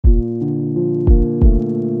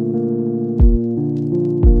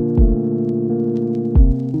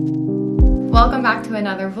Welcome back to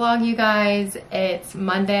another vlog, you guys. It's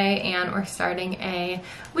Monday and we're starting a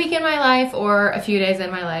week in my life, or a few days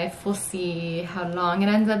in my life. We'll see how long it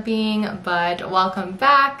ends up being, but welcome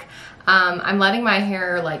back. I'm letting my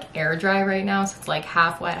hair like air dry right now, so it's like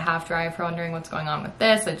half wet, half dry. If you're wondering what's going on with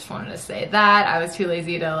this, I just wanted to say that. I was too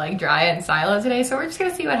lazy to like dry it and style it today, so we're just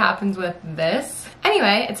gonna see what happens with this.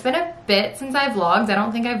 Anyway, it's been a bit since I vlogged. I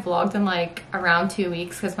don't think I vlogged in like around 2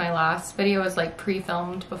 weeks because my last video was like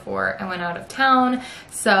pre-filmed before I went out of town.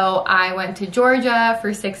 So I went to Georgia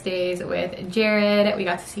for 6 days with Jared. We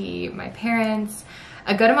got to see my parents,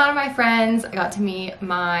 a good amount of my friends. I got to meet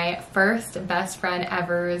my first best friend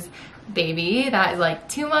ever's baby that is like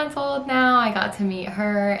 2 months old now. I got to meet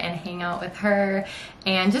her and hang out with her,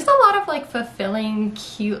 and just a lot of like fulfilling,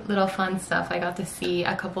 cute little fun stuff. I got to see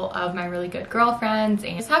a couple of my really good girlfriends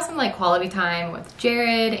and just have some like quality time with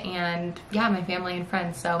Jared and yeah, my family and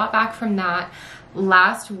friends. So I got back from that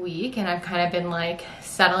last week and I've kind of been like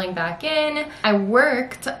settling back in. I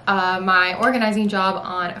worked my organizing job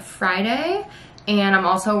on Friday, and I'm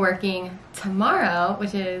also working tomorrow,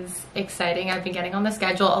 which is exciting. I've been getting on the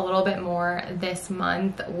schedule a little bit more this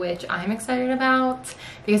month, which I'm excited about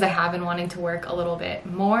because I have been wanting to work a little bit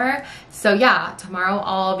more. So yeah, tomorrow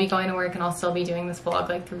I'll be going to work and I'll still be doing this vlog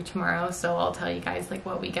like through tomorrow. So I'll tell you guys like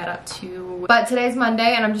what we get up to. But today's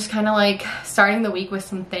Monday and I'm just kind of like starting the week with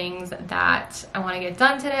some things that I want to get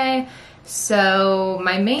done today. So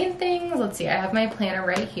my main things, let's see, I have my planner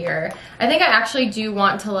right here. I think I actually do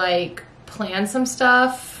want to like plan some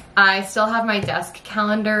stuff. I still have my desk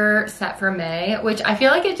calendar set for May, which I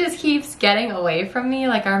feel like it just keeps getting away from me.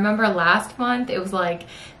 Like I remember last month it was like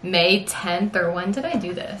May 10th, or when did I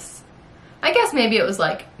do this? I guess maybe it was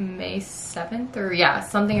like May 7th, or yeah,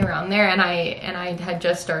 something around there, and I had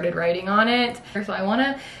just started writing on it. So I want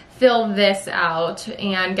to fill this out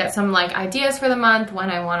and get some like ideas for the month, when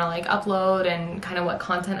I want to like upload and kind of what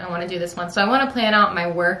content I want to do this month. So I want to plan out my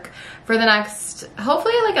work for the next,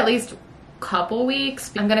 hopefully like at least couple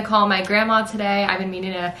weeks. I'm gonna call my grandma today. I've been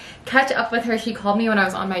meaning to catch up with her. She called me when I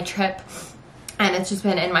was on my trip and it's just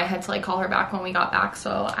been in my head to like call her back when we got back.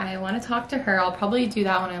 So I want to talk to her. I'll probably do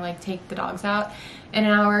that when I like take the dogs out in an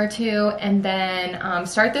hour or two, and then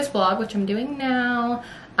start this vlog, which I'm doing now.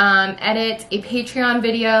 Edit a Patreon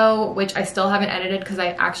video, which I still haven't edited because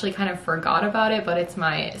I actually kind of forgot about it, but it's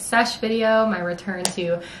my sesh video, my return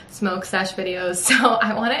to smoke sesh videos. So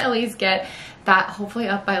I want to at least get that hopefully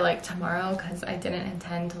up by like tomorrow, because I didn't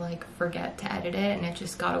intend to like forget to edit it and it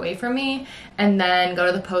just got away from me. And then go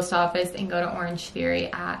to the post office and go to Orange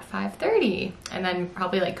Theory at 5:30, and then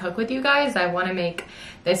probably like cook with you guys. I want to make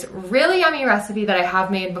this really yummy recipe that I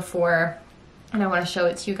have made before and I want to show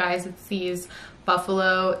it to you guys. It's these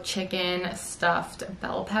buffalo chicken stuffed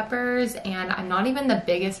bell peppers, and I'm not even the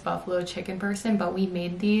biggest buffalo chicken person, but we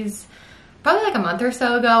made these probably like a month or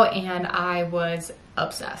so ago and I was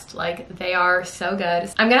obsessed. Like they are so good.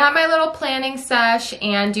 I'm gonna have my little planning sesh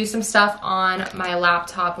and do some stuff on my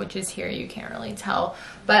laptop, which is here. You can't really tell,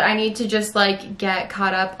 but I need to just like get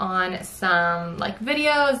caught up on some like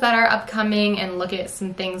videos that are upcoming and look at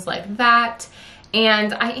some things like that.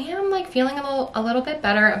 And I am like feeling a little bit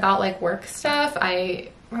better about like work stuff. I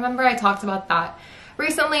remember I talked about that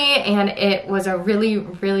recently, and it was a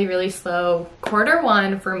really slow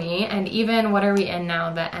Q1 for me. And even, what are we in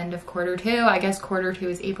now, the end of Q2? I guess Q2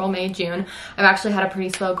 is April, May, June. I've actually had a pretty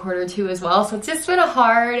slow Q2 as well. So it's just been a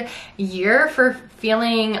hard year for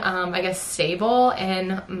feeling I guess stable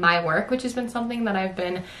in my work, which has been something that I've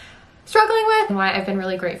been struggling with, and why I've been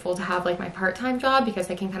really grateful to have like my part-time job, because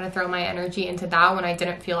I can kind of throw my energy into that when I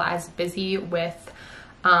didn't feel as busy with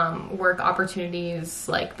work opportunities,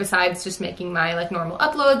 like besides just making my like normal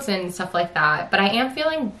uploads and stuff like that. But I am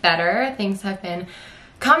feeling better. Things have been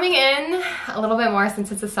coming in a little bit more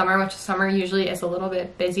since it's the summer, which summer usually is a little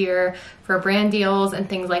bit busier for brand deals and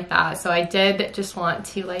things like that. So I did just want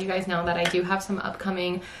to let you guys know that I do have some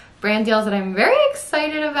upcoming brand deals that I'm very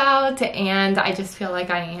excited about, and I just feel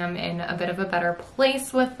like I am in a bit of a better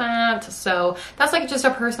place with that. So that's like just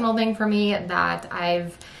a personal thing for me, that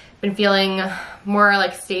I've been feeling more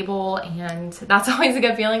like stable, and that's always a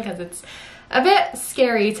good feeling because it's a bit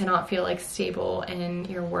scary to not feel like stable in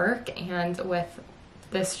your work. And with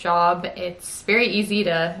this job, it's very easy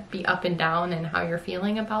to be up and down in how you're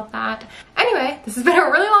feeling about that. Anyway, this has been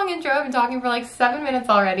a really long intro. I've been talking for like 7 minutes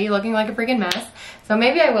already, looking like a freaking mess. So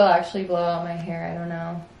maybe I will actually blow out my hair, I don't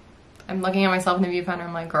know. I'm looking at myself in the viewfinder,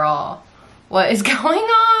 I'm like, girl, what is going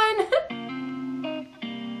on?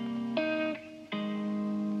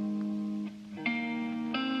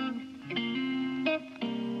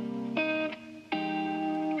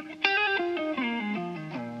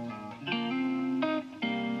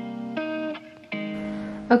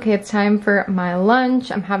 Okay, it's time for my lunch.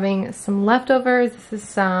 I'm having some leftovers. This is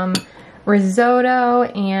some risotto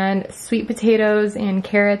and sweet potatoes and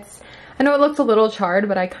carrots. I know it looks a little charred,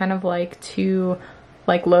 but I kind of like to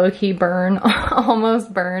low-key burn,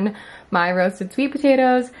 almost burn my roasted sweet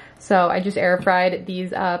potatoes. So I just air fried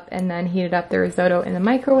these up and then heated up the risotto in the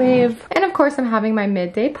microwave. And of course I'm having my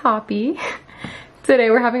midday poppy. Today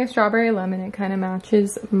we're having a strawberry lemon. It kind of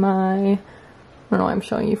matches my, I don't know why I'm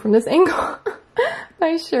showing you from this angle,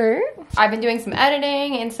 my shirt. I've been doing some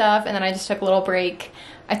editing and stuff, and then I just took a little break.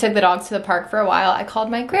 I took the dogs to the park for a while. I called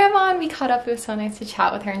my grandma and we caught up. It was so nice to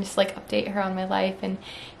chat with her and just like update her on my life and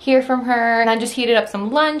hear from her. And I just heated up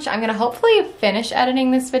some lunch. I'm gonna hopefully finish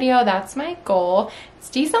editing this video. That's my goal. It's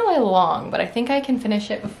decently long, but I think I can finish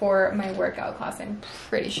it before my workout class. I'm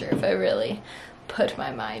pretty sure if I really put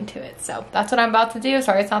my mind to it. So that's what I'm about to do.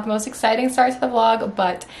 Sorry, it's not the most exciting start to the vlog,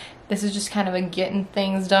 but this is just kind of a getting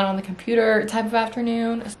things done on the computer type of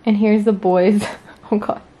afternoon. And here's the boys. Oh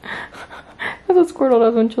God. That's what Squirtle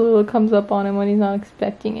does when Cholula comes up on him when he's not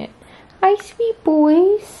expecting it. Hi, sweet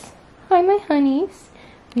boys. Hi, my honeys.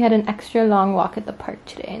 We had an extra long walk at the park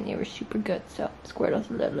today and they were super good, so Squirtle's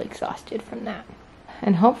a little exhausted from that.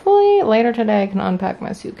 And hopefully later today I can unpack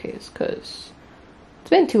my suitcase because it's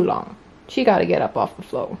been too long. She got to get up off the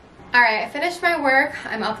floor. All right, I finished my work.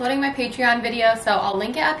 I'm uploading my Patreon video, so I'll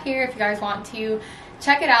link it up here if you guys want to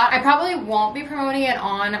check it out. I probably won't be promoting it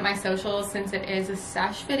on my socials since it is a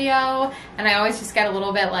sesh video, and I always just get a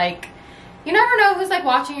little bit like, you never know who's like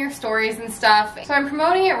watching your stories and stuff. So I'm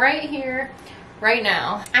promoting it right here, right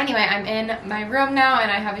now. Anyway, I'm in my room now and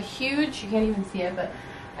I have a huge, you can't even see it, but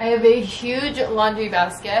I have a huge laundry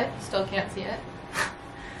basket. Still can't see it.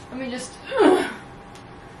 Let me just,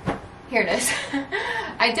 here it is.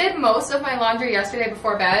 I did most of my laundry yesterday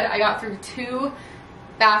before bed. I got through 2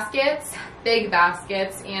 baskets, big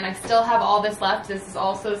baskets, and I still have all this left. This is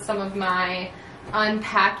also some of my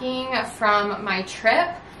unpacking from my trip.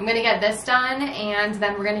 I'm gonna get this done and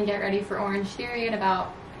then we're gonna get ready for Orange Theory in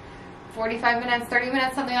about 45 minutes, 30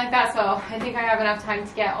 minutes, something like that. So I think I have enough time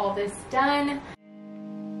to get all this done.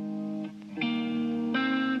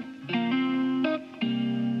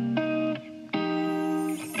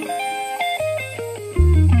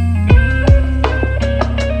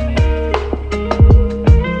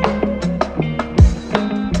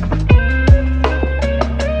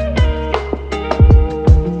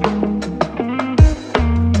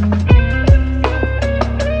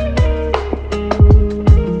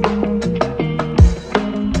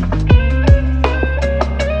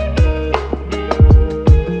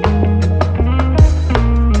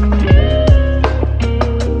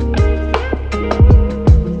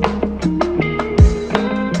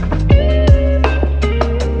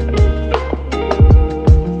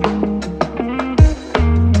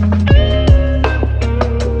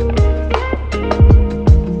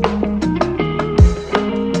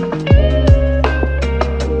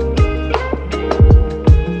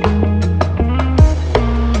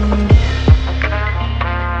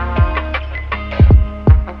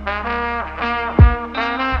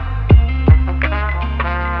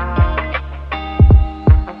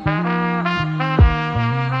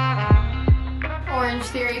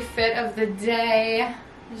 The day.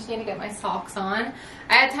 I just need to get my socks on.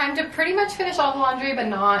 I had time to pretty much finish all the laundry, but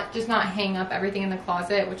not hang up everything in the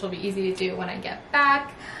closet, which will be easy to do when I get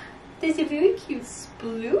back. There's a very cute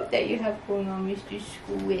sploot that you have going on, Mr.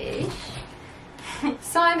 Squish.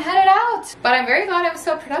 So I'm headed out, but I'm very glad I was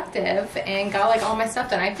so productive and got like all my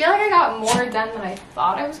stuff done. I feel like I got more done than I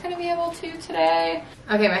thought I was gonna be able to today.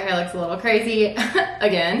 Okay, my hair looks a little crazy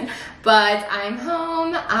again, but I'm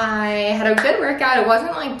home. I had a good workout. It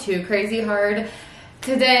wasn't like too crazy hard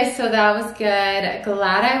today, so that was good.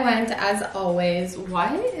 Glad I went as always.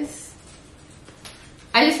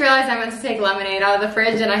 I just realized I meant to take lemonade out of the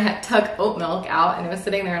fridge and I took oat milk out and it was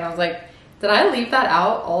sitting there and I was like, did I leave that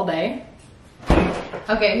out all day?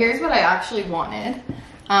 Okay, here's what I actually wanted.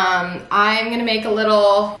 I'm gonna make a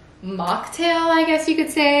little mocktail, I guess you could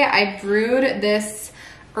say. I brewed this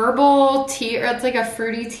herbal tea, or it's like a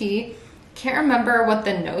fruity tea. Can't remember what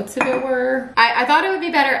the notes of it were. I thought it would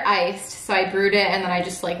be better iced, so I brewed it and then I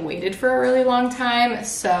just like waited for a really long time.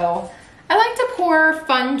 So I like to pour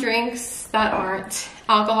fun drinks that aren't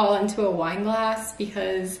alcohol into a wine glass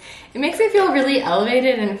because it makes it feel really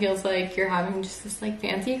elevated and it feels like you're having just this like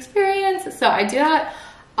fancy experience. So I do that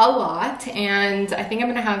a lot, and I think I'm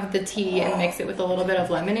gonna have the tea and mix it with a little bit of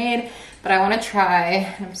lemonade, but I want to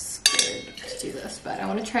try, I'm scared to do this, but I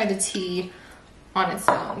want to try the tea on its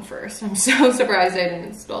own first. I'm so surprised I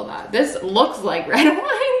didn't spill that. This looks like red wine,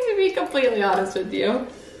 to be completely honest with you.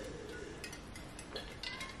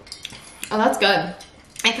 Oh, that's good.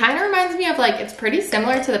 It kind of reminds me of like, it's pretty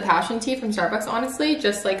similar to the passion tea from Starbucks, honestly,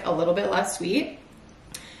 just like a little bit less sweet.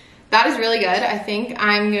 That is really good. I think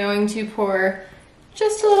I'm going to pour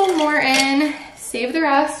just a little more in, save the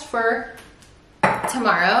rest for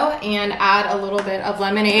tomorrow, and add a little bit of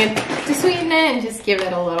lemonade to sweeten it and just give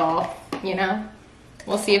it a little, you know,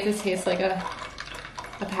 we'll see if this tastes like a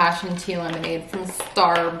passion tea lemonade from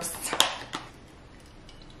Starbucks.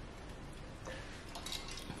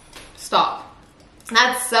 Stop.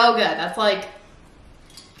 That's so good. That's like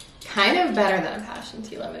kind of better than a passion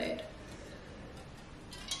tea lemonade.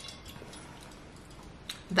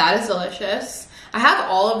 That is delicious. I have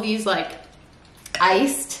all of these like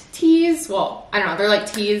iced teas. Well, I don't know. They're like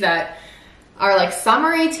teas that are like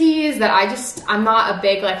summery teas that I'm not a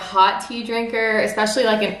big like hot tea drinker, especially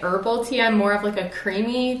like an herbal tea. I'm more of like a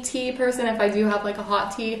creamy tea person if I do have like a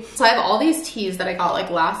hot tea. So I have all these teas that I got like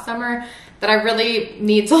last summer that I really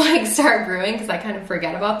need to like start brewing because I kind of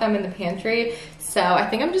forget about them in the pantry. So I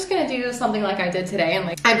think I'm just gonna do something like I did today, and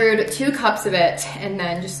like I brewed 2 cups of it and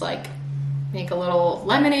then just like make a little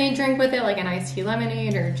lemonade drink with it, like an iced tea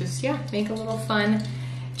lemonade, or just, yeah, make a little fun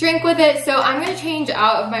drink with it. So I'm gonna change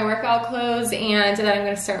out of my workout clothes, and then I'm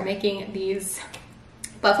gonna start making these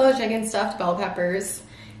buffalo chicken stuffed bell peppers.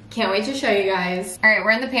 Can't wait to show you guys. All right,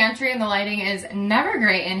 we're in the pantry and the lighting is never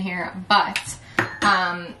great in here, but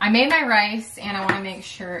I made my rice and I wanna make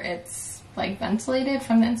sure it's like ventilated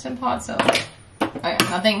from the Instant Pot, so oh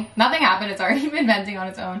yeah, nothing happened. It's already been venting on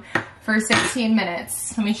its own for 16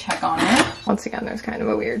 minutes. Let me check on it. Once again, there's kind of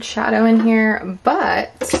a weird shadow in here, but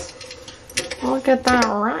look at that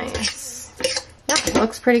rice. Yeah, it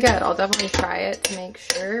looks pretty good. I'll definitely try it to make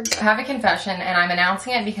sure. I have a confession, and I'm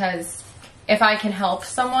announcing it because if I can help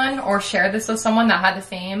someone or share this with someone that had the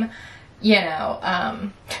same, you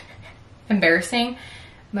know, embarrassing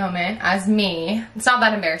moment as me. It's not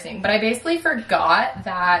that embarrassing, but I basically forgot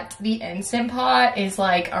that the Instant Pot is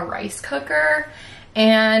like a rice cooker,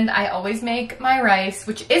 and I always make my rice,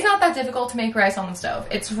 which is not that difficult to make rice on the stove.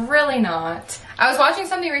 It's really not. I was watching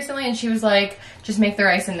something recently and she was like, just make the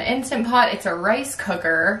rice in the Instant Pot. It's a rice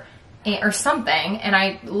cooker or something, and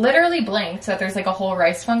I literally blinked that there's like a whole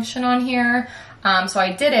rice function on here. So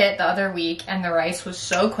I did it the other week and the rice was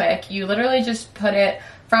so quick. You literally just put it,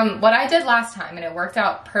 from what I did last time, and it worked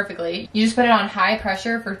out perfectly, you just put it on high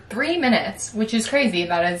pressure for 3 minutes, which is crazy,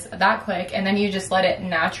 that is that quick, and then you just let it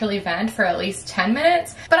naturally vent for at least 10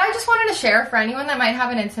 minutes. But I just wanted to share for anyone that might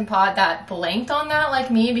have an Instant Pot that blanked on that like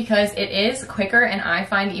me, because it is quicker and I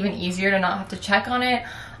find it even easier to not have to check on it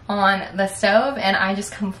on the stove, and I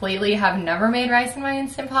just completely have never made rice in my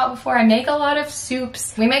Instant Pot before. I make a lot of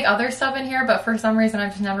soups. We make other stuff in here, but for some reason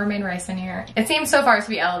I've just never made rice in here. It seems so far to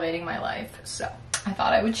be elevating my life, so I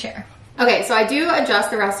thought I would share. Okay, so I do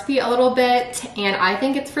adjust the recipe a little bit, and I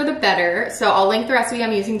think it's for the better. So I'll link the recipe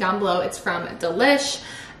I'm using down below. It's from Delish.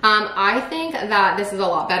 I think that this is a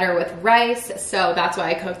lot better with rice, so that's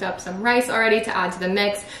why I cooked up some rice already to add to the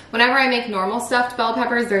mix. Whenever I make normal stuffed bell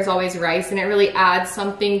peppers, there's always rice, and it really adds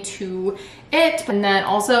something to it. And then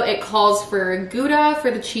also it calls for Gouda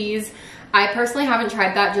for the cheese. I personally haven't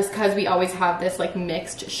tried that just because we always have this like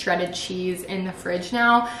mixed shredded cheese in the fridge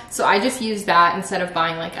now. So I just use that instead of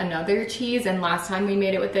buying like another cheese. And last time we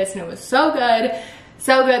made it with this and it was so good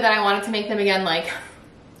that I wanted to make them again like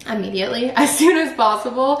immediately, as soon as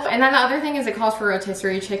possible. And then the other thing is it calls for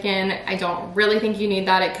rotisserie chicken. I don't really think you need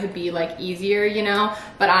that. It could be like easier, you know,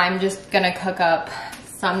 but I'm just gonna cook up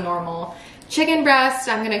some normal chicken breast.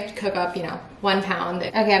 I'm gonna cook up, you know, 1 pound.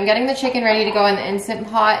 Okay, I'm getting the chicken ready to go in the Instant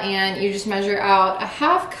Pot, and you just measure out a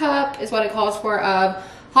 ½ cup is what it calls for of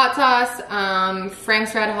hot sauce.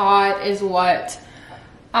 Frank's Red Hot is what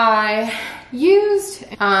I used.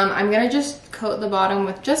 I'm gonna just coat the bottom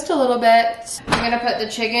with just a little bit. I'm gonna put the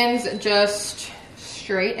chickens just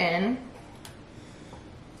straight in.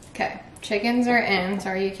 Okay, chickens are in.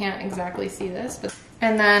 Sorry you can't exactly see this, but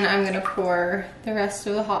and then I'm gonna pour the rest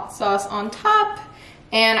of the hot sauce on top.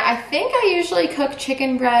 And I think I usually cook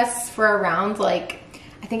chicken breasts for around like,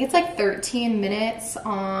 I think it's like 13 minutes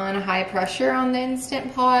on high pressure on the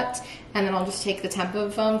Instant Pot. And then I'll just take the temp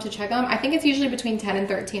of them to check them. I think it's usually between 10 and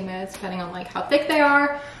 13 minutes, depending on like how thick they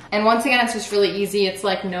are. And once again, it's just really easy. It's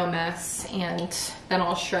like no mess. And then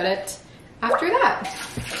I'll shred it after that.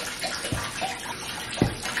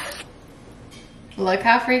 Look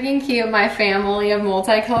how freaking cute my family of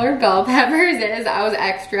multicolored bell peppers is. I was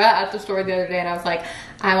extra at the store the other day and I was like,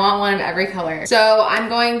 I want one of every color. So I'm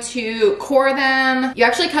going to core them. You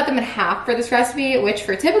actually cut them in half for this recipe, which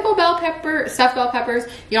for typical bell pepper, stuffed bell peppers,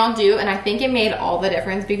 you don't do. And I think it made all the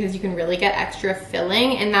difference because you can really get extra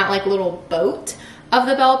filling in that like little boat of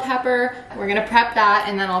the bell pepper. We're gonna prep that,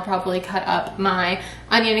 and then I'll probably cut up my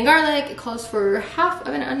onion and garlic. It calls for half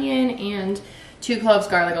of an onion and 2 cloves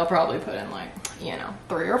garlic. I'll probably put in like, you know,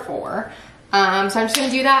 3 or 4. So I'm just gonna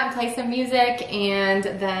do that and play some music, and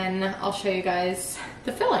then I'll show you guys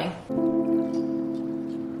the filling.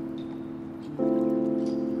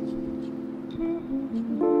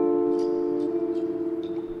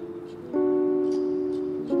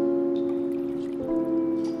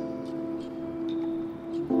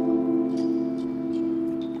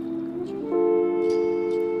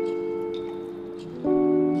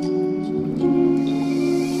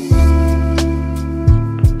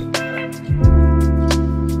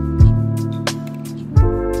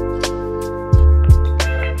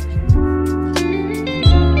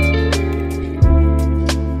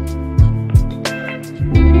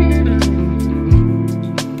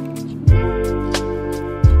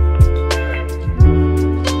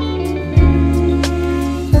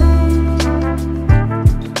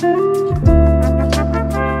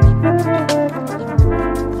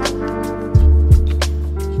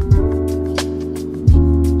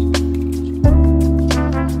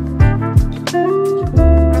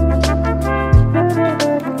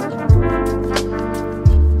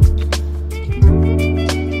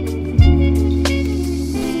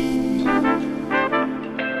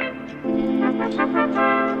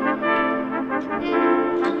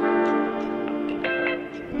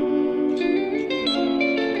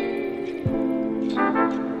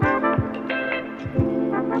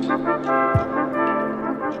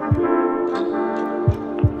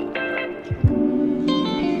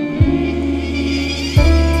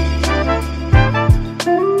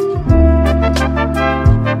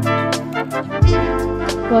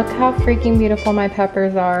 Look how freaking beautiful my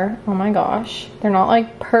peppers are. Oh my gosh. They're not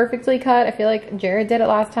like perfectly cut. I feel like Jared did it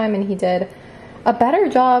last time and he did a better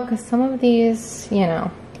job because some of these, you know,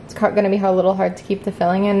 it's gonna be a little hard to keep the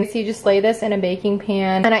filling in. So you just lay this in a baking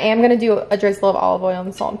pan, and I am gonna do a drizzle of olive oil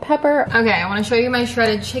and salt and pepper. Okay, I wanna show you my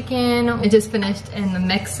shredded chicken. It just finished in the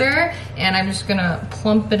mixer, and I'm just gonna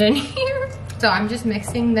plump it in here. So I'm just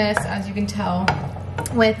mixing this, as you can tell,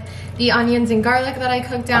 with the onions and garlic that I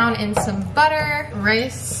cooked down in some butter,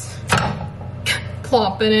 rice,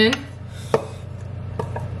 plop it in.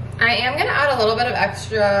 I am gonna add a little bit of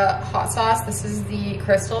extra hot sauce. This is the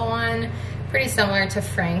Crystal one, pretty similar to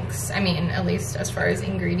Frank's. I mean, at least as far as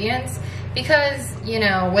ingredients, because, you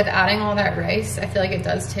know, with adding all that rice, I feel like it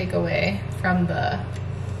does take away from the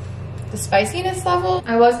spiciness level.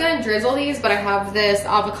 I was gonna drizzle these, but I have this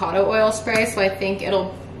avocado oil spray, so I think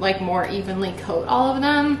it'll like more evenly coat all of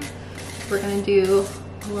them. We're gonna do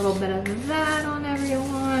a little bit of that on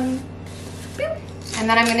everyone. Boop. And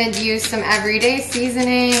then I'm gonna use some everyday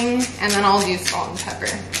seasoning, and then I'll do salt and pepper.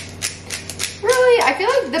 Really, I feel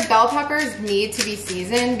like the bell peppers need to be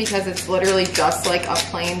seasoned because it's literally just like a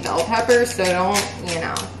plain bell pepper, so don't, you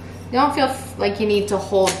know, don't feel like you need to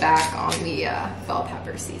hold back on the bell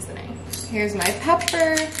pepper seasoning. Here's my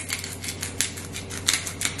pepper.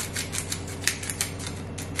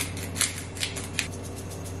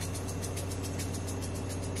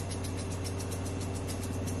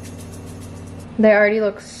 They already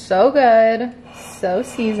look so good, so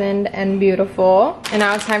seasoned and beautiful. And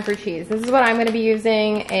now it's time for cheese. This is what I'm gonna be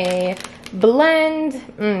using, a blend.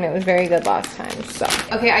 It was very good last time, so.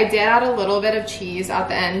 Okay, I did add a little bit of cheese at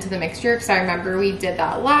the end to the mixture because I remember we did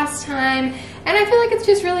that last time. And I feel like it's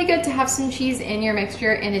just really good to have some cheese in your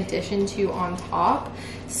mixture in addition to on top.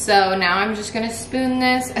 So now I'm just gonna spoon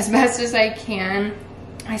this as best as I can.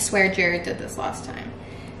 I swear Jared did this last time.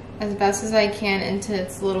 As best as I can into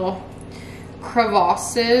its little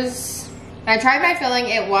crevasses. I tried my filling.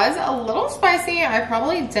 It was a little spicy. I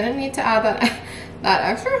probably didn't need to add that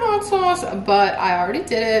extra hot sauce, but I already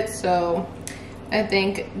did it, so I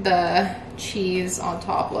think the cheese on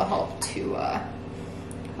top will help to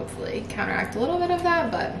hopefully counteract a little bit of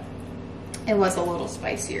that, but it was a little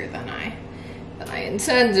spicier than I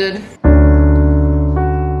intended.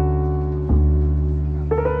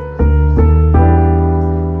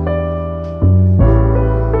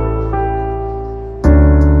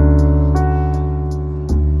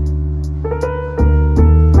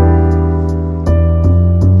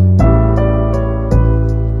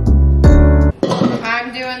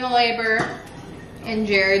 And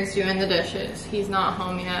Jared's doing the dishes. He's not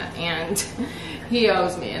home yet and he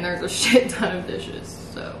owes me, and there's a shit ton of dishes,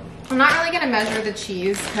 so. I'm not really gonna measure the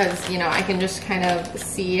cheese because, you know, I can just kind of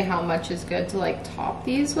see how much is good to like top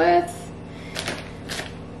these with.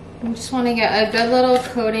 I just want to get a good little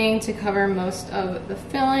coating to cover most of the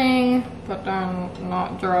filling, but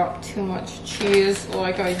not drop too much cheese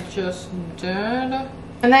like I just did.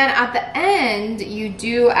 And then at the end, you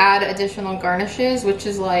do add additional garnishes, which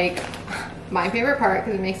is like my favorite part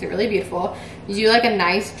because it makes it really beautiful. You do like a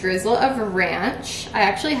nice drizzle of ranch. I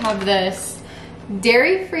actually have this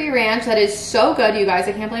dairy-free ranch that is so good, you guys.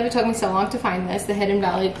 I can't believe it took me so long to find this, the Hidden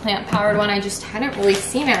Valley plant-powered one. I just hadn't really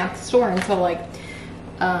seen it at the store until like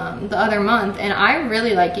the other month, and I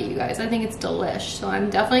really like it, you guys. I think it's delish, so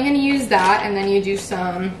I'm definitely gonna use that. And then you do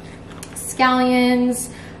some scallions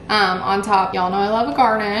on top. Y'all know I love a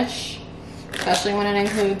garnish, especially when it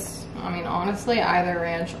includes, I mean, honestly, either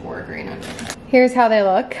ranch or green onion. Here's how they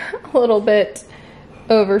look. A little bit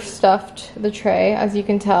overstuffed, the tray, as you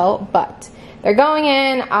can tell, but they're going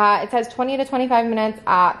in. It says 20 to 25 minutes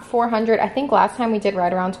at 400. I think last time we did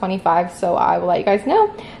right around 25, so I will let you guys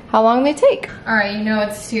know how long they take. All right, you know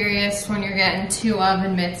it's serious when you're getting 2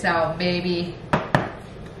 oven mitts out, baby.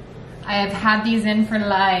 I have had these in for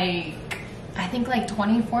like, I think like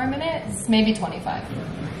 24 minutes, maybe 25.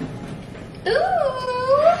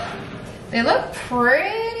 Ooh, they look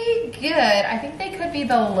pretty good. I think they could be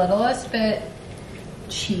the littlest bit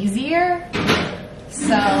cheesier.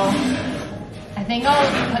 So I think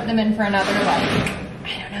I'll put them in for another, like,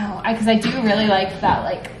 I don't know, because I do really like that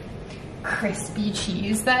like crispy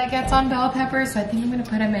cheese that it gets on bell peppers. So I think I'm gonna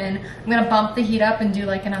put them in. I'm gonna bump the heat up and do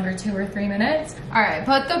like another 2 or 3 minutes. All right,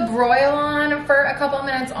 put the broil on for a couple of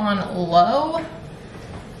minutes on low.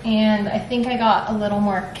 And I think I got a little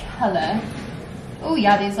more color. Oh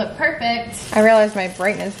yeah, these look perfect. I realized my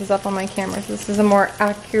brightness was up on my camera, so this is a more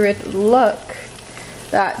accurate look.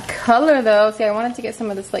 That color though, see, I wanted to get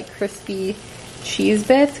some of this like crispy cheese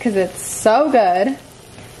bits because it's so good.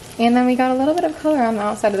 And then we got a little bit of color on the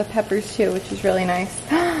outside of the peppers too, which is really nice.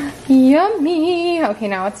 Yummy. Okay,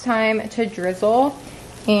 now it's time to drizzle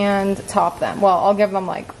and top them. Well, I'll give them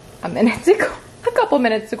like a minute to go, a couple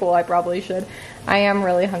minutes to cool. I probably should. I am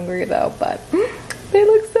really hungry though, but they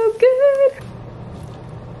look so good.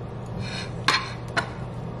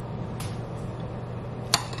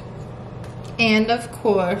 And of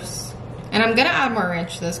course, and I'm gonna add more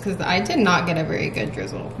ranch to this because I did not get a very good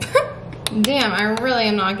drizzle. Damn, I really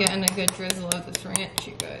am not getting a good drizzle of this ranch,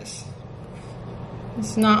 you guys.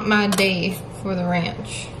 It's not my day for the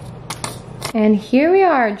ranch. And here we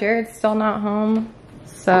are. Jared's still not home,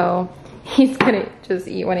 so he's gonna just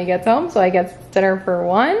eat when he gets home, so I guess it's dinner for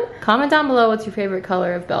 1. Comment down below what's your favorite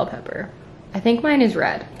color of bell pepper. I think mine is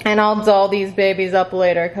red. And I'll doll these babies up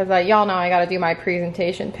later because y'all know I gotta do my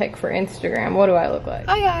presentation pic for Instagram. What do I look like?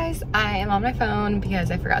 Hi guys, I am on my phone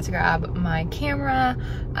because I forgot to grab my camera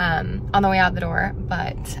on the way out the door,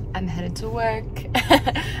 but I'm headed to work,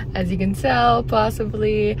 as you can tell,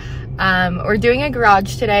 possibly. We're doing a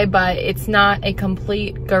garage today, but it's not a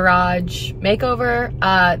complete garage makeover.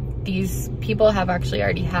 These people have actually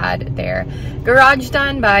already had their garage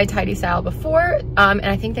done by Tidy Style before, and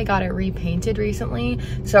I think they got it repainted recently.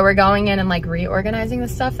 So we're going in and like reorganizing the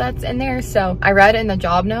stuff that's in there. So I read in the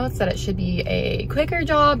job notes that it should be a quicker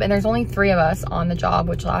job, and there's only 3 of us on the job,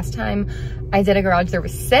 which last time I did a garage there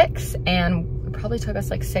was 6, and it probably took us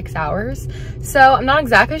like 6 hours. So I'm not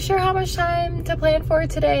exactly sure how much time to plan for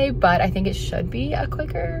today, but I think it should be a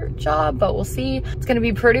quicker job, but we'll see. It's gonna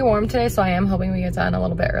be pretty warm today, so I am hoping we get done a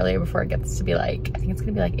little bit earlier before it gets to be like, I think it's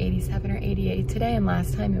gonna be like 87 or 88 today, and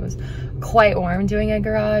last time it was quite warm doing a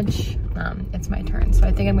garage. It's my turn, so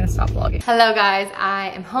I think I'm gonna stop vlogging. Hello guys, I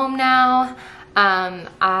am home now.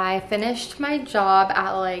 I finished my job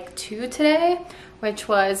at like 2 today, which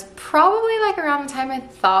was probably like around the time I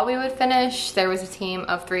thought we would finish. There was a team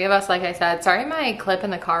of 3 of us, like I said. Sorry my clip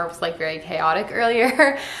in the car was like very chaotic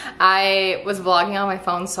earlier. I was vlogging on my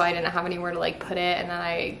phone, so I didn't have anywhere to like put it, and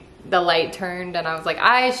then the light turned and I was like,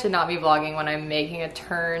 I should not be vlogging when I'm making a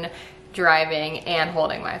turn, driving, and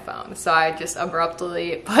holding my phone. So I just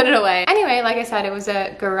abruptly put it away. Anyway, like I said, it was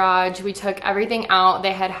a garage. We took everything out.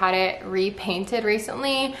 They had it repainted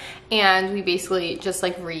recently, and we basically just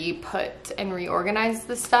like re-put and reorganized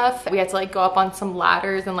the stuff. We had to like go up on some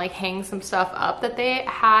ladders and like hang some stuff up that they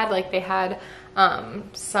had. Like they had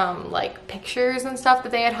some like pictures and stuff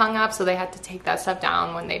that they had hung up, so they had to take that stuff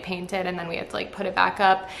down when they painted, and then we had to like put it back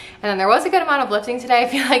up. And then there was a good amount of lifting today. I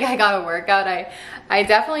feel like I got a workout. I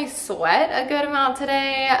definitely sweat a good amount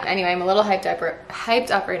today. Anyway, I'm a little hyped up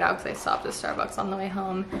right now because I stopped at Starbucks on the way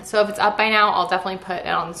home. So if it's up by now, I'll definitely put it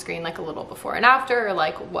on the screen like a little before and after, or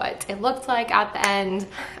like what it looked like at the end.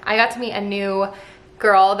 I got to meet a new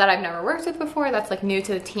girl that I've never worked with before that's like new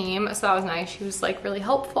to the team, so that was nice. She was like really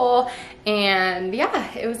helpful, and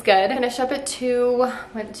yeah, it was good. Finished up at 2,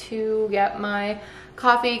 went to get my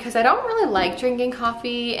coffee because I don't really like drinking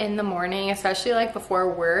coffee in the morning, especially like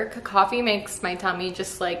before work. Coffee makes my tummy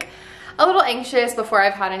just like a little anxious before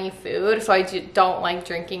I've had any food, so I don't like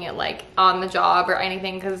drinking it like on the job or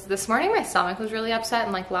anything, because this morning my stomach was really upset,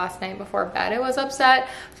 and like last night before bed it was upset.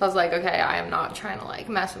 So I was like, okay, I am not trying to like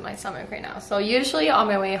mess with my stomach right now. So usually on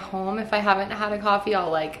my way home, if I haven't had a coffee,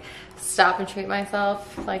 I'll like stop and treat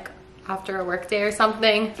myself like after a work day or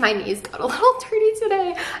something. My knees got a little dirty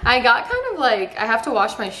today. I got kind of like, I have to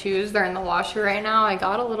wash my shoes. They're in the washer right now. I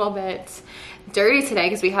got a little bit dirty today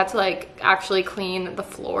because we had to like actually clean the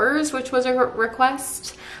floors, which was a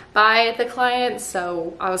request by the client.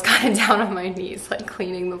 So I was kind of down on my knees, like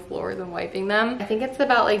cleaning the floors and wiping them. I think it's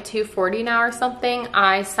about like 2:40 now or something.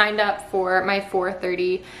 I signed up for my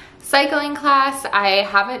 4:30 cycling class. I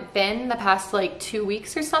haven't been the past like 2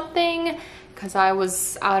 weeks or something because I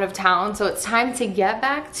was out of town. So it's time to get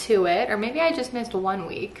back to it. Or maybe I just missed 1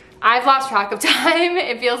 week. I've lost track of time.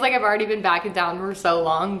 It feels like I've already been back in town for so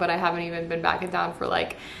long, but I haven't even been back in town for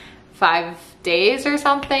like 5 days or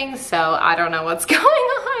something. So I don't know what's going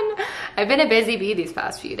on. I've been a busy bee these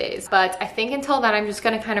past few days, but I think until then I'm just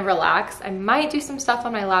gonna kind of relax. I might do some stuff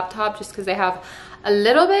on my laptop just because I have a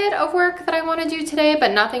little bit of work that I want to do today,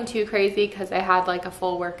 but nothing too crazy because I had like a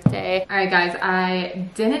full work day. All right guys, I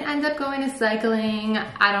didn't end up going to cycling.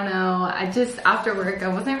 I don't know, I just, after work, I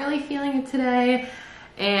wasn't really feeling it today.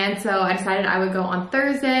 And so I decided I would go on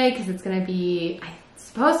Thursday because it's gonna be,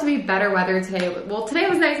 supposed to be better weather today. Well, today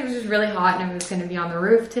was nice, it was just really hot, and it was gonna be on the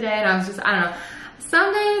roof today, and I was just, I don't know.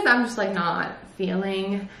 Some days I'm just like not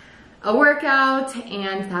feeling a workout,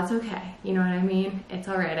 and that's okay. You know what I mean? It's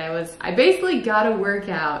all right. I basically got a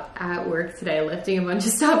workout at work today, lifting a bunch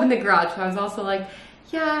of stuff in the garage. So I was also like,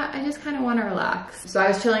 yeah, I just kind of want to relax. So I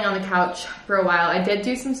was chilling on the couch for a while. I did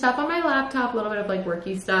do some stuff on my laptop, a little bit of like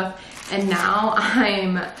worky stuff. And now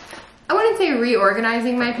I wouldn't say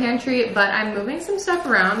reorganizing my pantry, but I'm moving some stuff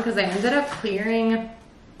around because I ended up clearing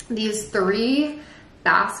these 3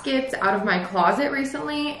 baskets out of my closet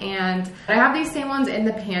recently, and I have these same ones in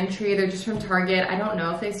the pantry. They're just from Target. I don't know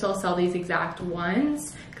if they still sell these exact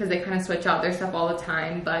ones because they kind of switch out their stuff all the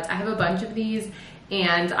time, but I have a bunch of these,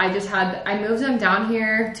 and I moved them down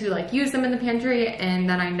here to like use them in the pantry, and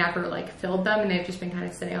then I never like filled them, and they've just been kind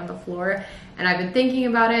of sitting on the floor, and I've been thinking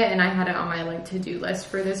about it, and I had it on my like to-do list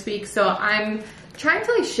for this week. So I'm trying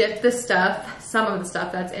to like shift the stuff, some of the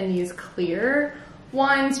stuff that's in these clear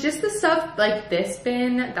ones, just the stuff like this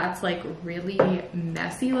bin that's like really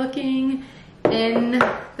messy looking in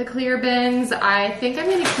the clear bins. I think I'm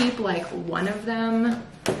gonna keep like one of them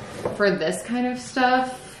for this kind of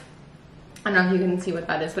stuff. I don't know if you can see what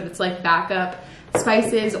that is, but it's like backup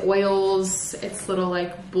spices, oils, it's little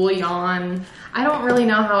like bouillon. I don't really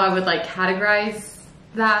know how I would like categorize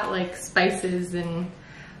that, like spices and,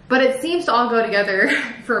 but it seems to all go together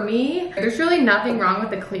for me. There's really nothing wrong with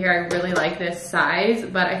the clear. I really like this size,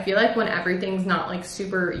 but I feel like when everything's not like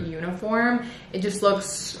super uniform, it just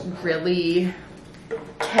looks really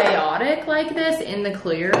chaotic like this in the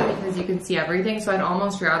clear because you can see everything. So I'd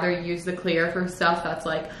almost rather use the clear for stuff that's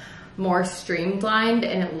like more streamlined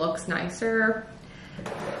and it looks nicer.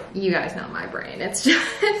 You guys know my brain. It's just,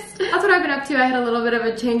 that's what I've been up to. I had a little bit of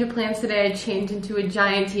a change of plans today. I changed into a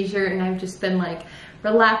giant t-shirt and I've just been like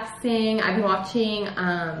relaxing. I've been watching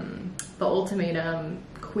The Ultimatum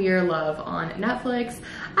Queer Love on Netflix.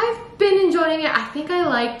 I've been enjoying it. I think I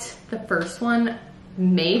liked the first one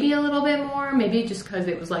maybe a little bit more, maybe just because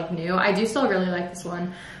it was like new. I do still really like this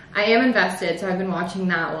one. I am invested, so I've been watching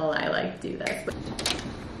that while I like do this.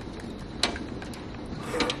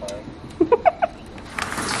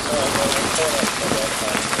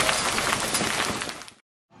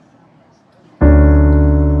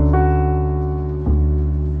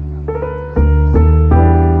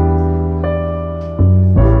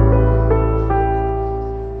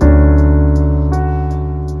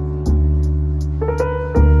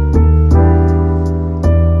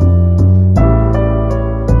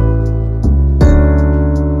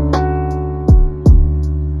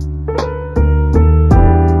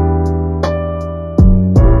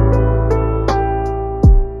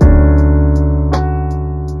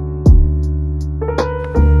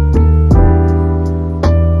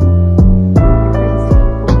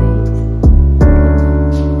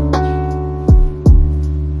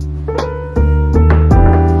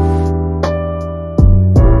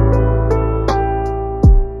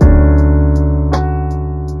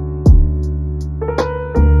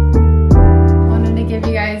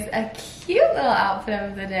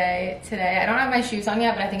 Of the day today. I don't have my shoes on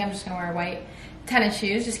yet, but I think I'm just gonna wear white tennis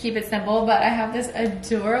shoes, just keep it simple. But I have this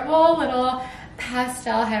adorable little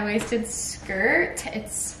pastel high-waisted skirt.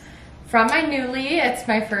 It's from my Newly. It's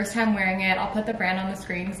my first time wearing it. I'll put the brand on the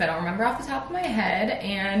screen because I don't remember off the top of my head.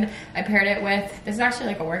 And I paired it with, this is actually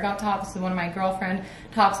like a workout top. This is one of my girlfriend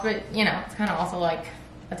tops, but you know, it's kind of also like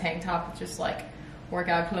a tank top. It's just like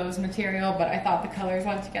workout clothes material, but I thought the colors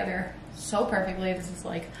went together so perfectly. This is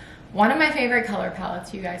like one of my favorite color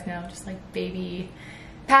palettes, you guys know, just like baby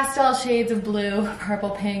pastel shades of blue, purple,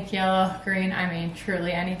 pink, yellow, green. I mean,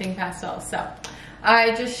 truly anything pastel. So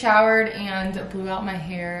I just showered and blew out my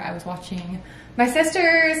hair. I was watching my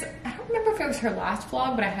sister's, I don't remember if it was her last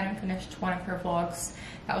vlog, but I hadn't finished one of her vlogs.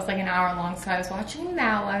 That was like an hour long, so I was watching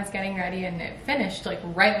that while I was getting ready, and it finished like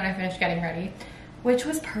right when I finished getting ready, which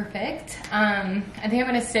was perfect. I think I'm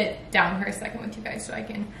gonna sit down for a second with you guys so I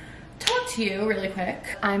can talk to you really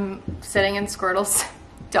quick. I'm sitting in Squirtle's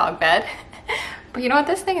dog bed. But you know what?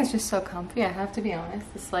 This thing is just so comfy, I have to be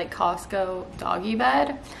honest. This like Costco doggy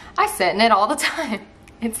bed. I sit in it all the time.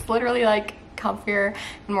 It's literally like comfier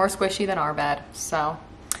and more squishy than our bed. So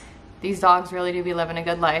these dogs really do be living a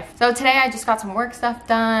good life. So today I just got some work stuff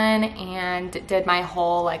done and did my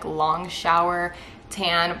whole like long shower,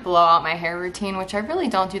 tan, blow out my hair routine, which I really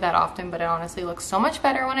don't do that often, but it honestly looks so much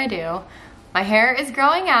better when I do. My hair is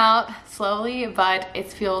growing out slowly, but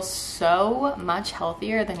it feels so much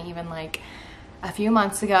healthier than even like a few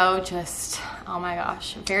months ago. Just, oh my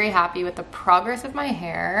gosh, very happy with the progress of my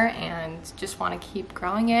hair and just want to keep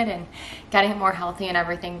growing it and getting it more healthy and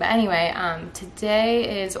everything. But anyway,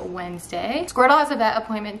 today is Wednesday. Squirtle has a vet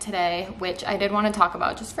appointment today, which I did want to talk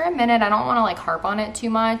about just for a minute. I don't want to like harp on it too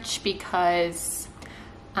much because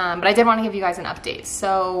but I did want to give you guys an update.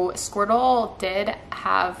 So Squirtle did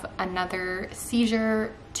have another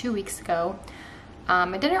seizure 2 weeks ago.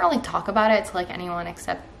 I didn't really talk about it to like anyone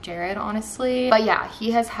except Jared, honestly. But yeah,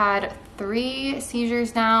 he has had 3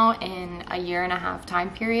 seizures now in a 1.5-year time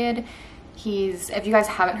period. If you guys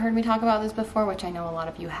haven't heard me talk about this before, which I know a lot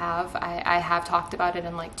of you have, I have talked about it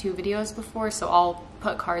in like 2 videos before, so I'll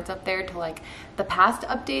put cards up there to like the past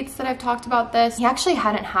updates that I've talked about this. He actually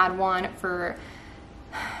hadn't had one for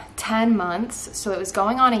 10 months, so it was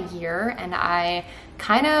going on a year, and I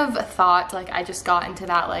kind of thought like I just got into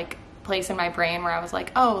that like place in my brain where I was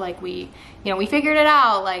like, oh, like we figured it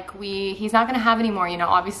out, like he's not gonna have any more, you know.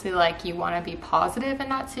 Obviously like you want to be positive in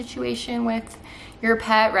that situation with your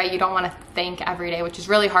pet, right? You don't want to think every day, which is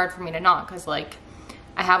really hard for me to not, because like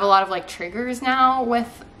I have a lot of like triggers now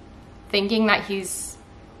with thinking that he's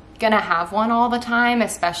gonna have one all the time,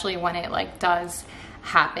 especially when it like does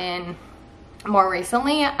happen more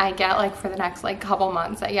recently. I get like for the next like couple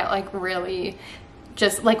months, I get like really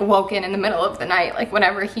just like woken in the middle of the night, like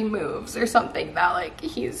whenever he moves or something, that like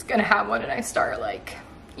he's gonna have one, and I start like,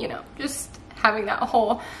 you know, just having that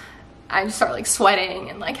whole, I just start like sweating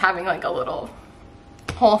and like having like a little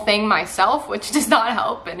whole thing myself, which does not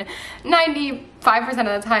help. And 95%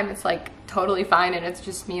 of the time it's like totally fine, and it's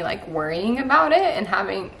just me like worrying about it and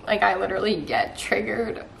having like, I literally get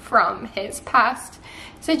triggered from his past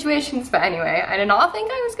situations. But anyway, I did not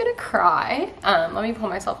think I was gonna cry. Let me pull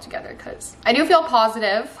myself together because I do feel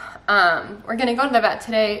positive. We're gonna go to the vet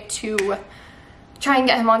today to try and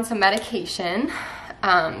get him on some medication.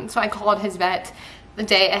 So I called his vet the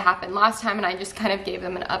day it happened last time, and I just kind of gave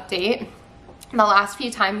them an update. The last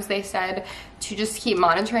few times they said to just keep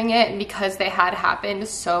monitoring it, and because they had happened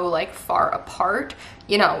so like far apart,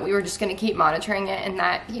 you know, we were just gonna keep monitoring it, and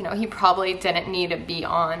that, you know, he probably didn't need to be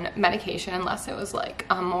on medication unless it was like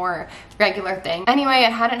a more regular thing. Anyway,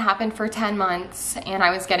 it hadn't happened for 10 months, and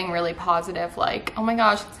I was getting really positive, like, oh my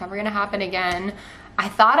gosh, it's never gonna happen again. I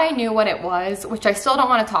thought I knew what it was, which I still don't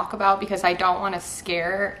want to talk about because I don't want to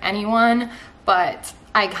scare anyone, but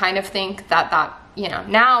I kind of think that you know,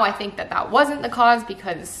 now I think that wasn't the cause,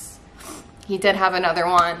 because he did have another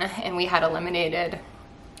one, and we had eliminated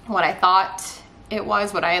what I thought it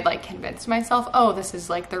was, what I had like convinced myself, oh, this is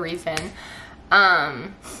like the reason.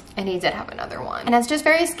 And he did have another one, and it's just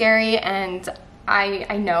very scary. And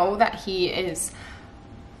I know that he is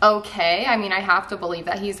okay. I mean, I have to believe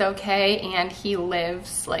that he's okay, and he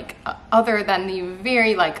lives like, other than the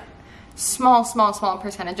very like small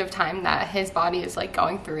percentage of time that his body is like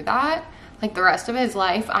going through that, like the rest of his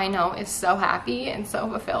life, I know, is so happy and so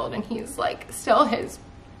fulfilled, and he's like still his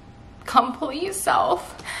complete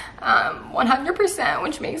self, 100%,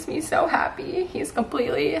 which makes me so happy. He's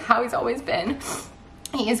completely how he's always been.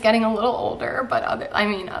 He is getting a little older, but other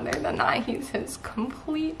than that, he's his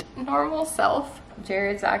complete normal self.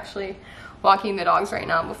 Jared's actually walking the dogs right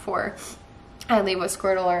now before I leave with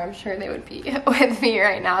Squirtle, or I'm sure they would be with me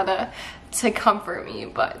right now to comfort me.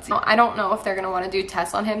 But I don't know if they're gonna want to do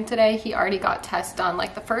tests on him today. He already got tests done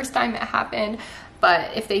like the first time it happened,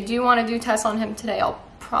 but if they do want to do tests on him today, I'll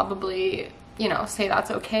probably, you know, say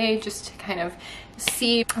that's okay, just to kind of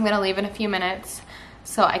see. I'm gonna leave in a few minutes,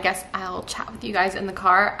 so I guess I'll chat with you guys in the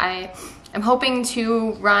car. I'm hoping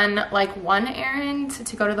to run like one errand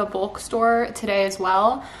to go to the bulk store today as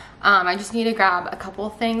well. I just need to grab a couple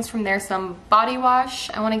of things from there, some body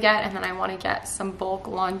wash I want to get, and then I want to get some bulk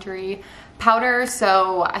laundry powder,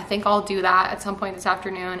 so I think I'll do that at some point this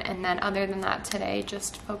afternoon. And then other than that, today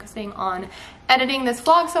just focusing on editing this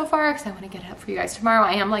vlog so far, because I want to get it up for you guys tomorrow.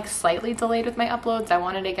 I am like slightly delayed with my uploads. I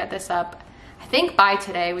wanted to get this up I think by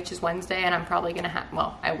today, which is Wednesday, and I'm probably gonna have,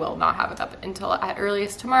 well, I will not have it up until at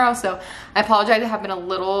earliest tomorrow, so I apologize. I have been a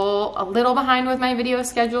little behind with my video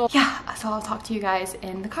schedule. Yeah, so I'll talk to you guys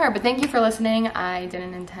in the car, but thank you for listening. I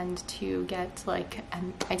didn't intend to get like,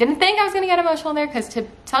 I didn't think I was gonna get emotional there, because to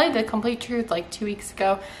tell you the complete truth, like 2 weeks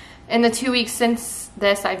ago, in the 2 weeks since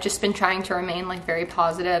this, I've just been trying to remain like very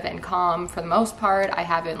positive and calm for the most part. I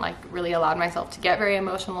haven't like really allowed myself to get very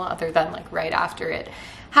emotional, other than like right after it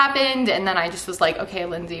happened, and then I just was like, okay,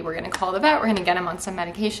 Lindsay, we're gonna call the vet, we're gonna get him on some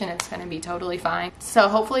medication, it's gonna be totally fine. So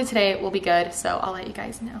hopefully today will be good, so I'll let you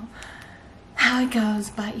guys know how it goes.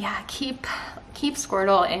 But yeah, keep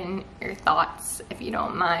Squirtle in your thoughts if you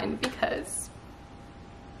don't mind, because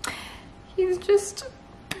he's just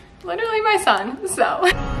literally my son. So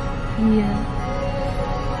yeah,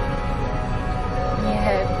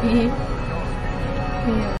 yeah.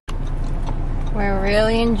 We're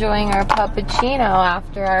really enjoying our puppuccino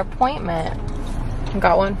after our appointment.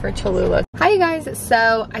 Got one for Cholula. Hi you guys,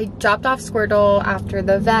 so I dropped off Squirtle after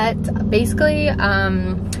the vet. Basically,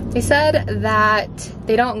 they said that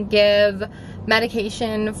they don't give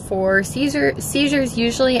medication for seizures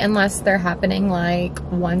usually unless they're happening like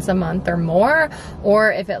once a month or more,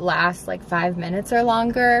 or if it lasts like 5 minutes or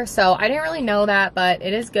longer. So I didn't really know that, but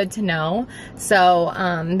it is good to know. So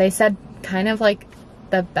they said kind of like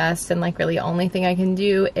the best and like really only thing I can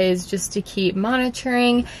do is just to keep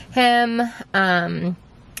monitoring him, and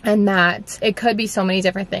that it could be so many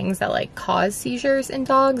different things that like cause seizures in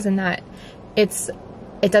dogs, and that it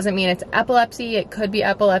doesn't mean it's epilepsy. It could be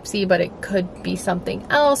epilepsy, but it could be something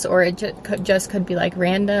else, or it just could be like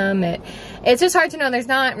random. It's just hard to know. There's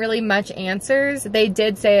not really much answers. They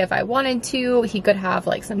did say if I wanted to, he could have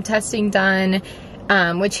like some testing done,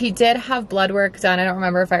 which he did have blood work done. I don't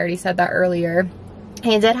remember if I already said that earlier.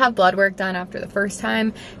 He did have blood work done after the first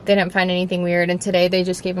time. They didn't find anything weird, and today they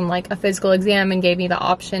just gave him like a physical exam and gave me the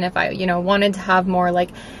option if I, you know, wanted to have more like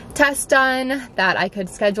tests done, that I could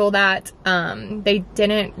schedule that. They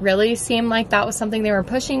didn't really seem like that was something they were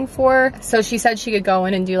pushing for. So she said she could go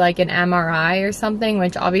in and do like an MRI or something,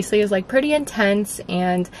 which obviously is like pretty intense,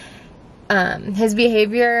 and his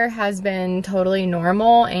behavior has been totally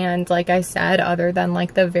normal, and like I said, other than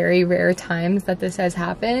like the very rare times that this has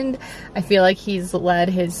happened, I feel like he's led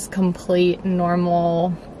his complete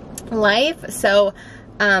normal life. So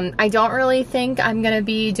I don't really think I'm gonna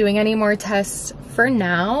be doing any more tests for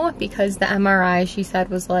now, because the MRI, she said,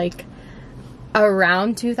 was like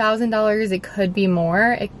around $2,000. It could be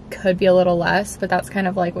more, it could be a little less, but that's kind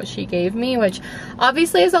of like what she gave me, which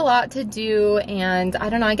obviously is a lot to do. And I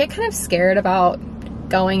don't know, I get kind of scared about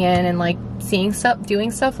going in and like seeing stuff,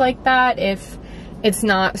 doing stuff like that if it's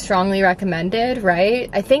not strongly recommended, right?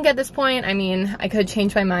 I think at this point, I mean, I could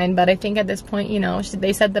change my mind, but I think at this point, you know,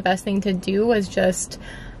 they said the best thing to do was just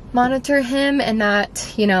monitor him, and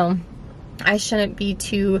that, you know, I shouldn't be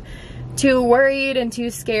too worried and too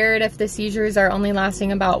scared if the seizures are only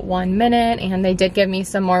lasting about 1 minute. And they did give me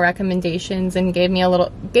some more recommendations and gave me a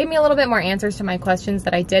little bit more answers to my questions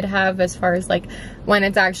that I did have, as far as like when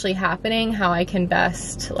it's actually happening, how I can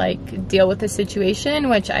best like deal with the situation,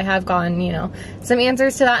 which I have gotten, you know, some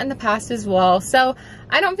answers to that in the past as well. So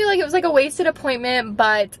I don't feel like it was like a wasted appointment,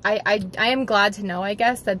 but I am glad to know, I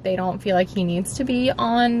guess, that they don't feel like he needs to be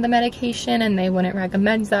on the medication, and they wouldn't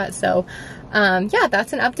recommend that. So yeah,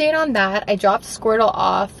 that's an update on that. I dropped Squirtle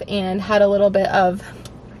off and had a little bit of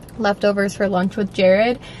leftovers for lunch with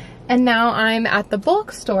Jared, and now I'm at the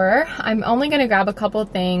bulk store. I'm only gonna grab a couple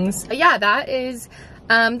things. But yeah, that is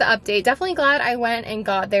the update. Definitely glad I went and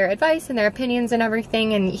got their advice and their opinions and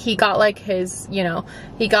everything, and he got like his, you know,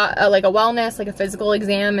 he got like a wellness, like a physical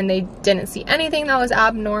exam, and they didn't see anything that was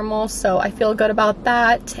abnormal, so I feel good about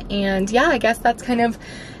that. And yeah, I guess that's kind of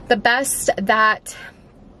the best that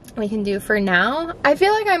we can do for now. I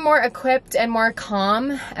feel like I'm more equipped and more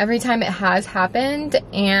calm every time it has happened,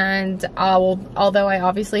 and although I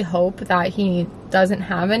obviously hope that he doesn't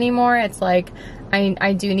have any more, it's like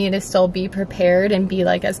I do need to still be prepared and be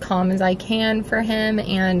like as calm as I can for him.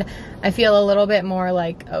 And I feel a little bit more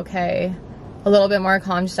like, okay, a little bit more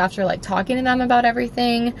calm just after like talking to them about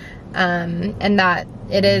everything. and that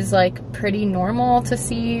it is like pretty normal to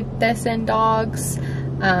see this in dogs.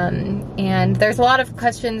 And there's a lot of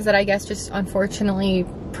questions that I guess just unfortunately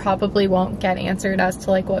probably won't get answered as to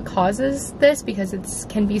like what causes this, because it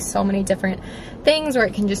can be so many different things, or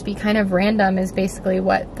it can just be kind of random is basically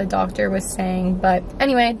what the doctor was saying. But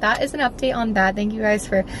anyway, that is an update on that. Thank you guys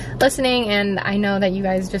for listening, and I know that you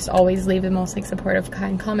guys just always leave the most like supportive,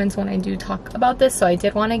 kind comments when I do talk about this, so I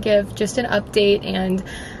did want to give just an update. And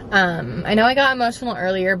I know I got emotional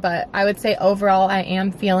earlier, but I would say overall I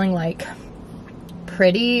am feeling like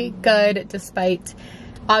pretty good, despite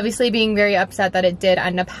obviously being very upset that it did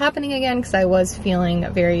end up happening again, because I was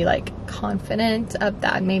feeling very like confident of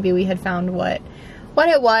that maybe we had found what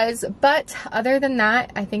it was. But other than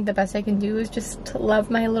that, I think the best I can do is just love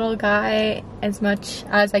my little guy as much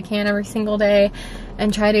as I can every single day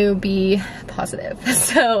and try to be positive.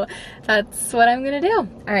 So that's what I'm gonna do.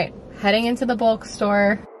 All right, heading into the bulk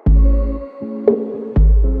store.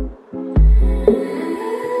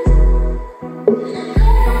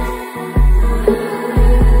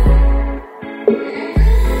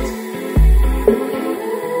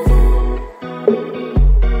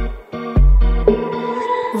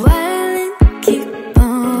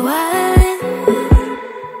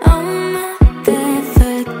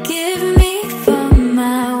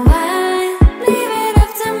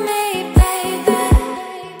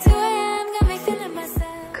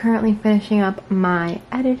 Currently finishing up my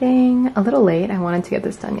editing. A little late. I wanted to get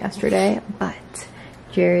this done yesterday, but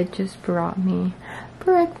Jared just brought me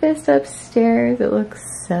breakfast upstairs. It looks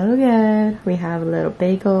so good. We have a little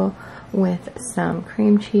bagel with some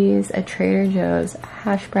cream cheese, a Trader Joe's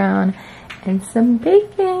hash brown, and some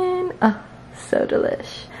bacon. Oh, so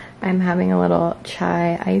delish. I'm having a little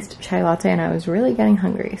iced chai latte, and I was really getting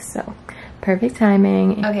hungry, so perfect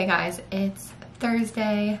timing. Okay guys, it's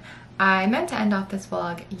Thursday. I meant to end off this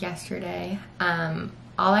vlog yesterday.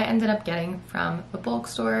 All I ended up getting from the bulk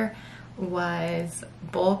store was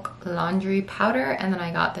bulk laundry powder, and then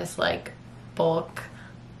I got this like bulk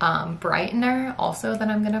brightener also that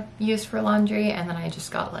I'm gonna use for laundry, and then I just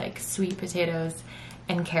got like sweet potatoes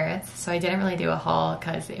and carrots. So I didn't really do a haul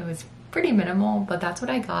because it was pretty minimal, but that's what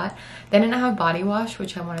I got. They didn't have body wash,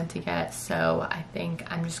 which I wanted to get, so I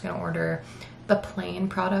think I'm just gonna order the plain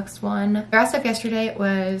products one. The rest of yesterday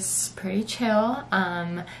was pretty chill,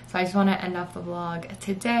 so I just want to end off the vlog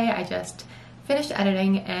today. I just finished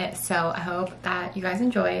editing it, so I hope that you guys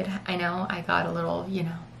enjoyed. I know I got a little,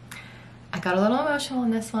 I got a little emotional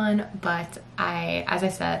in this one, but as I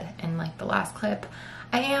said in like the last clip,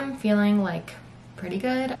 I am feeling like pretty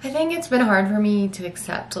good. I think it's been hard for me to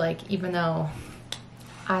accept, like, even though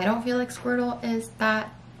I don't feel like Squirtle is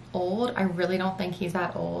that old, I really don't think he's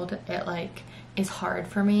that old. It like is hard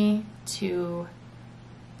for me to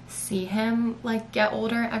see him like get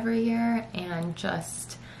older every year, and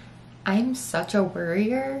just I'm such a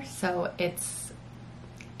worrier, so it's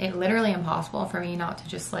literally impossible for me not to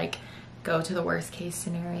just like go to the worst case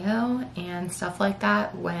scenario and stuff like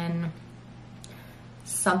that when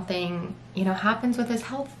something happens with his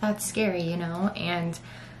health that's scary, and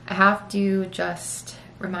I have to just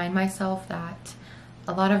remind myself that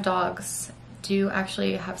a lot of dogs do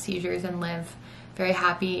actually have seizures and live very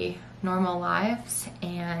happy, normal lives,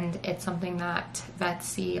 and it's something that vets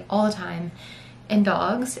see all the time in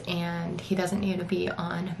dogs, and he doesn't need to be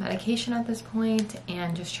on medication at this point.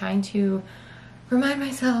 And just trying to remind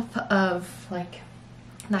myself of like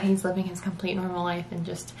that he's living his complete normal life, and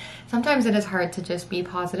just sometimes it is hard to just be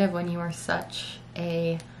positive when you are such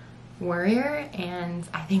a worrier, and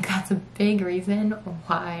I think that's a big reason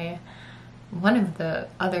why, one of the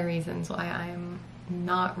other reasons why I'm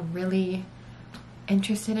not really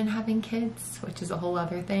interested in having kids, which is a whole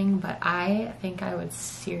other thing, but I think I would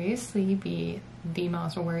seriously be the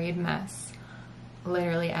most worried mess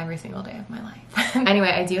literally every single day of my life. Anyway,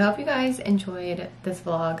 I do hope you guys enjoyed this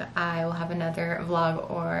vlog. I will have another vlog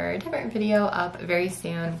or different video up very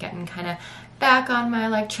soon, getting kind of back on my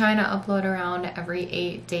like trying to upload around every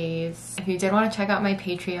 8 days. If you did want to check out my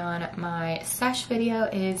Patreon, my sesh video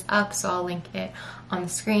is up, so I'll link it on the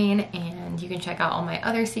screen, and you can check out all my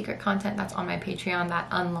other secret content that's on my Patreon that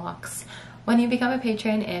unlocks when you become a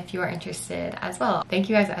patron if you are interested as well. Thank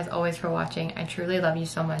you guys as always for watching. I truly love you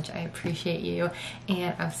so much. I appreciate you,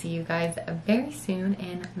 and I'll see you guys very soon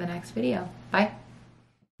in the next video. Bye.